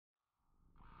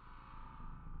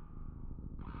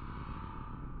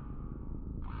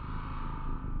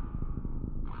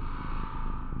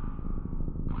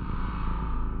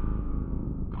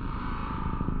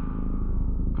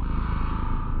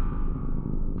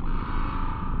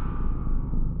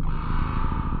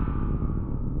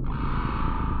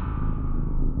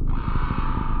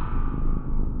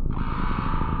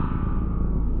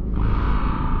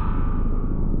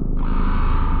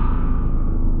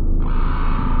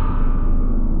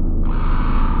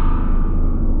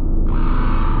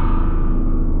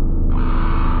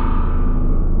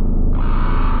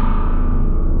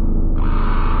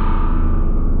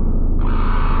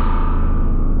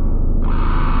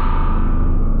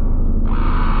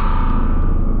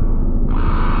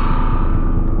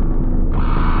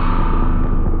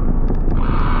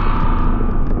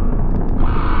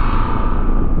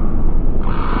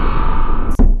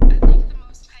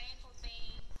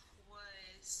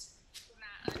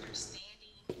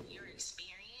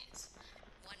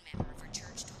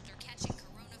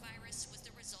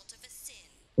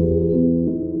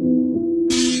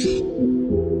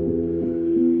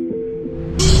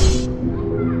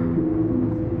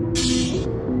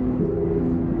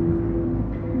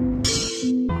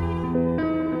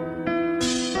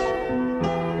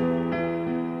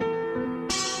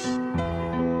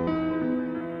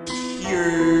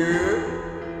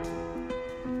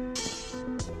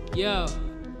Yo.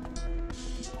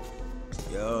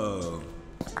 Yo.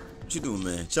 What you doing,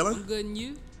 man? Chilling? I'm good, and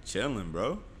you? Chilling,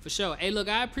 bro. For sure. Hey, look,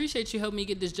 I appreciate you helping me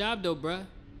get this job, though, bruh.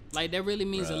 Like, that really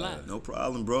means a lot. No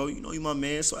problem, bro. You know you my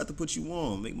man, so I have to put you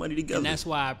on. Make money together. And that's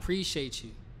why I appreciate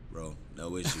you. Bro,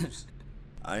 no issues.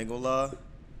 I ain't gonna lie.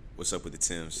 What's up with the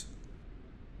Timbs?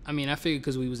 I mean, I figured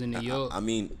because we was in New York. I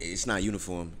mean, it's not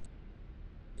uniform.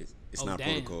 It's not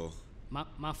damn. protocol.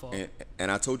 My fault.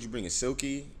 And I told you bring a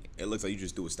silky. It looks like you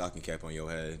just threw a stocking cap on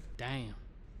your head. Damn.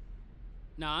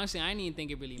 No, honestly, I didn't even think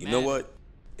it really mattered. You know what?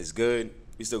 It's good.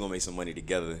 We still gonna make some money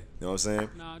together. You know what I'm saying?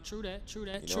 Nah, true that. You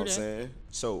know what I'm saying?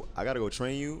 So I gotta go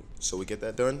train you so we get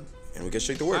that done and we get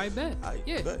straight to work. I bet.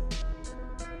 Yeah. Bet.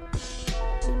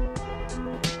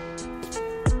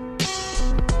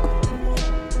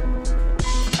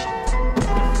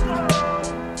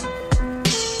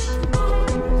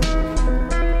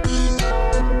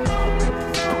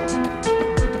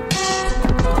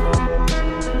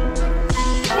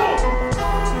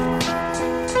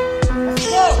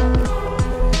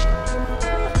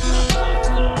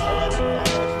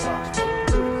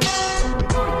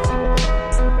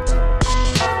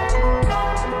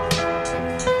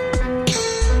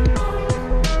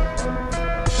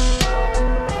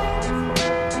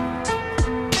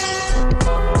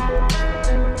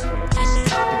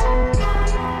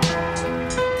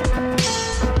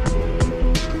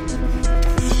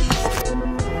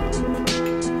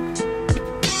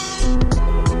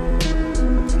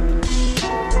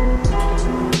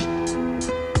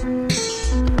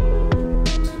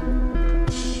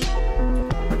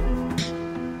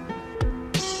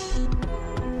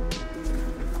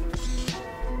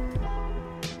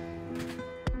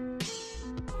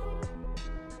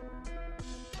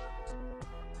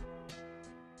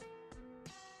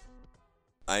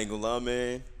 I ain't gonna lie,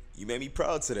 man. You made me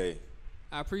proud today.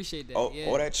 I appreciate that.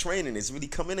 All that training is really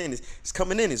coming in. It's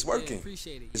coming in. It's working. Yeah,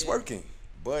 appreciate it. It's working.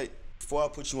 But before I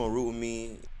put you on route with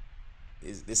me,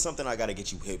 there's something I gotta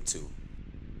get you hip to.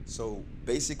 So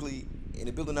basically, in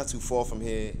a building not too far from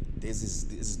here, there's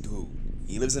this dude.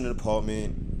 He lives in an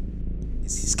apartment.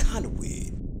 He's kind of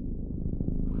weird.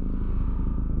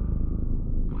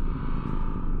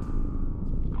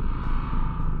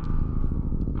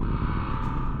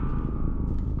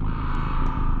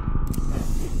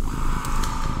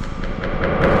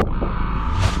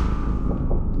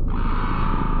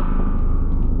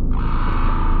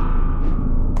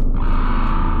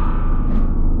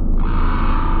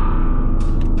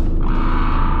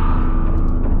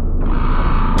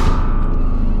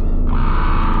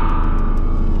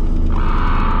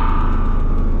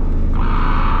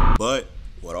 But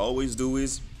what I always do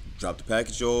is drop the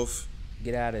package off.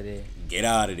 Get out of there. Get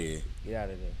out of there. Get out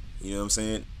of there. You know what I'm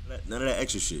saying? None of that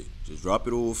extra shit. Just drop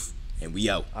it off and we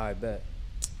out. All right, bet.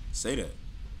 Say that.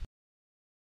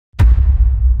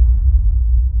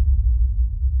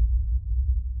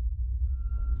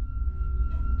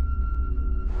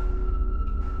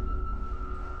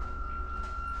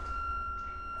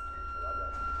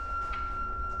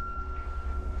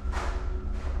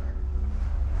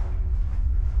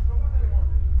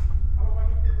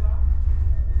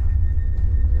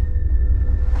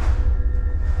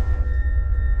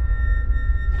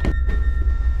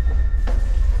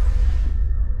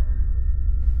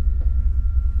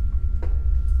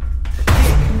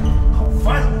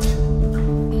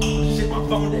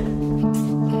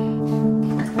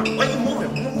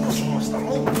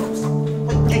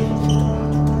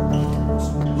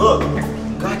 Look,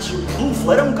 got you proof.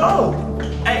 Let him go.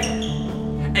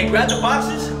 Hey, grab the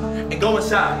boxes and go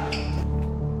inside.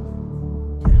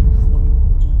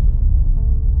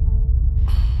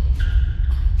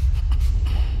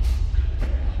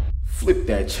 Flip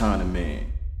that China man.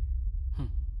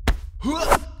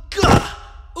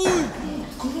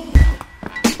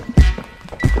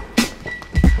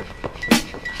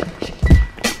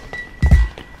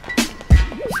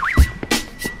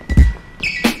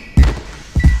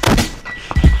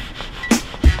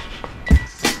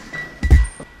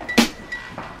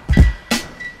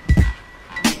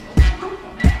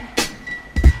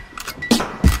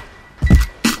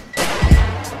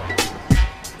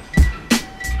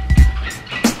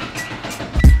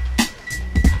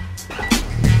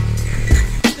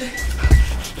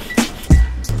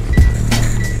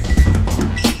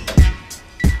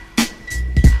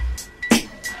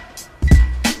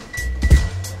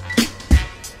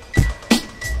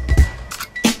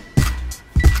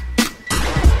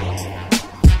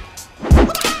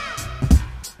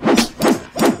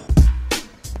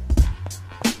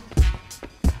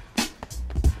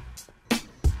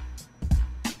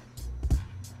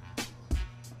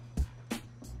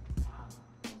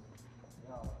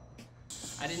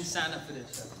 I didn't sign up for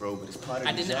this, yo. Bro, but it's part of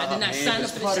I the did job, not man. sign up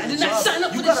It's for part this. of I the did not job. sign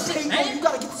up for You this gotta shit, pay, man. bro. You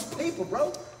gotta get this paper,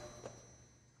 bro.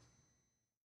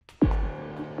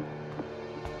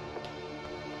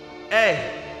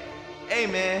 Hey,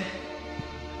 man.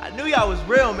 I knew y'all was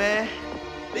real, man.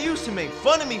 They used to make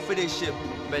fun of me for this shit,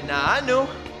 but nah, I knew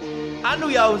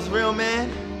y'all was real, man.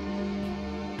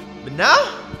 But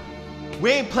now,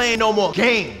 we ain't playing no more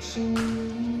games.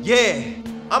 Yeah,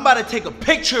 I'm about to take a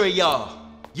picture of y'all.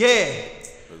 Yeah.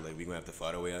 But like, we gonna have to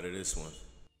fight our way out of this one.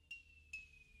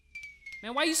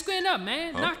 Man, why you squaring up,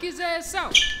 man? Knock his ass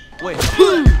out. Wait.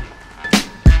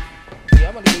 Yeah,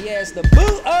 I'm gonna get your ass the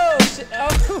boot. Oh, shit.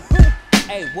 Oh.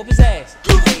 Hey, whoop his ass.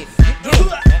 Hey, get him,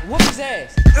 man. Whoop his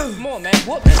ass. Come on, man.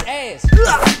 Whoop his ass.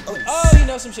 Oh, you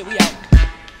know some shit. We out.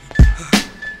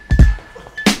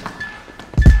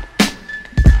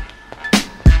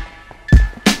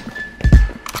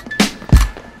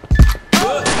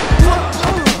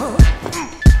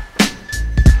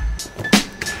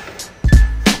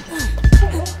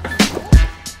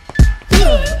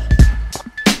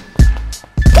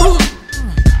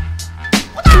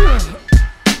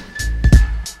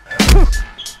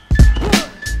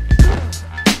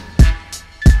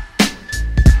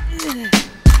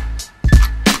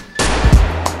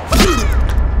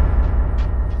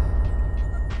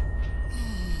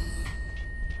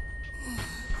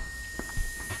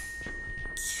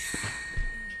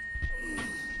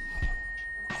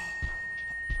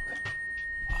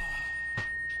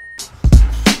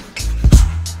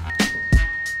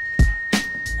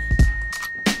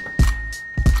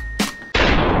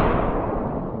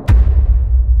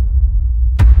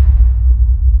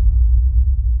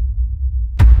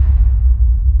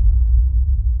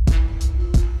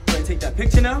 Take that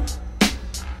picture now?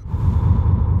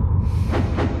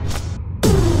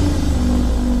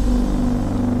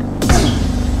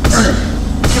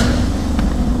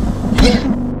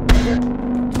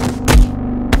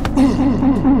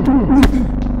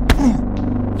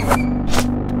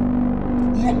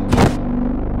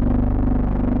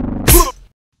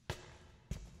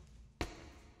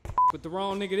 With the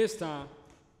wrong nigga this time.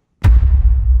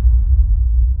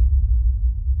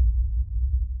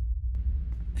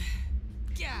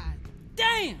 God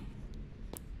damn!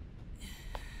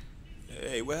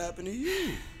 Hey, what happened to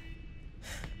you?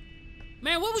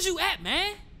 Man, where was you at,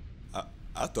 man?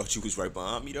 I thought you was right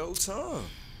behind me the whole time.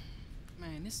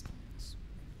 Man, this...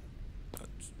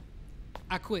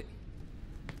 I quit.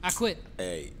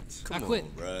 Hey, come quit.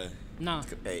 on, bruh. Nah.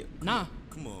 Hey, Nah.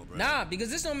 Come on, bruh. Nah, because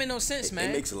this don't make no sense, man.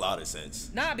 It makes a lot of sense.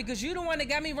 Nah, because you the one that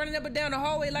got me running up and down the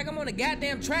hallway like I'm on a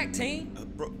goddamn track team.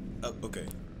 Bro, okay.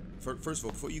 First of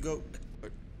all, before you go...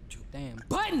 Damn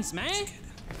buttons, man.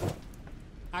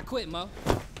 I quit, Mo.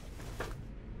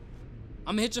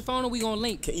 I'm gonna hit your phone and we gonna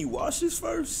link. Can you wash this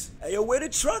first? Hey, yo, where the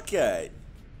truck at?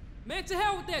 Man, to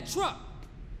hell with that truck.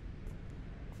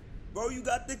 Bro, you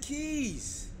got the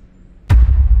keys.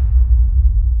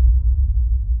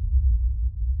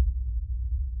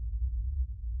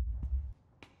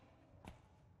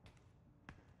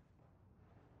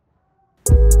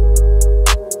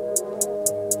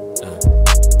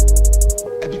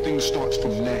 Everything starts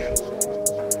from now.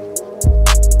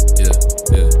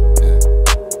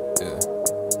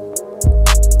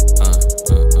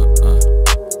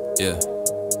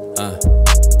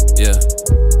 Yeah,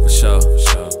 for sure,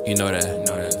 you know that,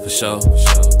 for sure,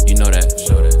 you know that,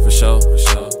 for sure,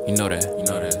 you know that,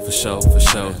 for sure,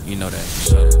 you know that,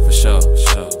 for sure,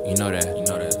 you know that,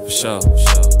 for sure,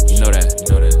 you know that,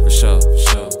 for sure,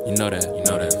 you know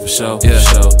that, for sure,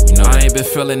 yeah, I ain't been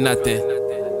feeling nothing,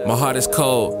 my heart is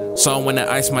cold, so I'm wanna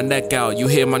ice my neck out, you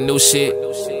hear my new shit,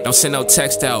 don't send no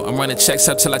text out, I'm running checks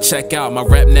up till I check out, my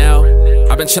rep now,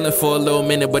 I've been chillin' for a little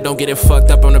minute, but don't get it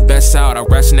fucked up on the best out. I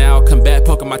rest now, come back,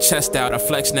 poking my chest out. I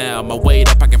flex now, my weight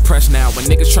up, I can press now. When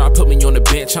niggas try to put me on the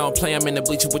bench, I don't play, I'm in the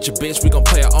bleacher with your bitch. We gon'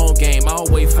 play our own game. I don't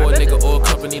wait for a nigga or a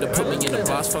company to put me in the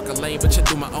box. Fuck a lane, but you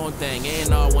do my own thing.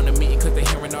 Ain't all wanna meet, cause they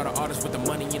hearing all the artists with the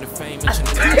money and the fame. And you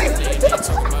niggas ain't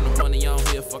talking about the money, I don't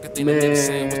hear fuck a thing. The niggas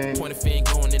saying, what's the point of being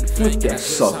going in the bank? And I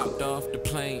just hopped off the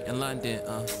plane in London,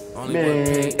 only one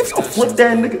pay. Flip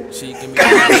that nigga. She give me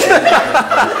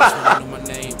my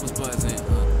name was buzzing.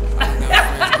 I don't got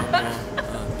friends no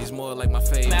more. He's more like my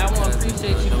favorite. Man, I wanna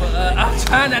appreciate you, but I'm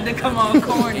trying not to come on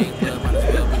corny. You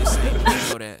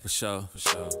know that for sure,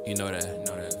 you know that,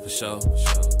 for sure,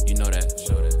 you know that, for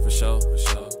sure,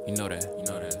 you know that, for sure, you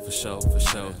know that, for sure,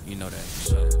 you know that,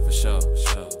 for sure,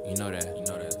 you know that,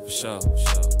 for sure,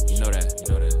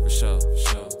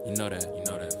 you know that,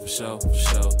 for sure,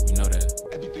 you know that.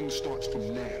 Everything starts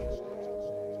from now.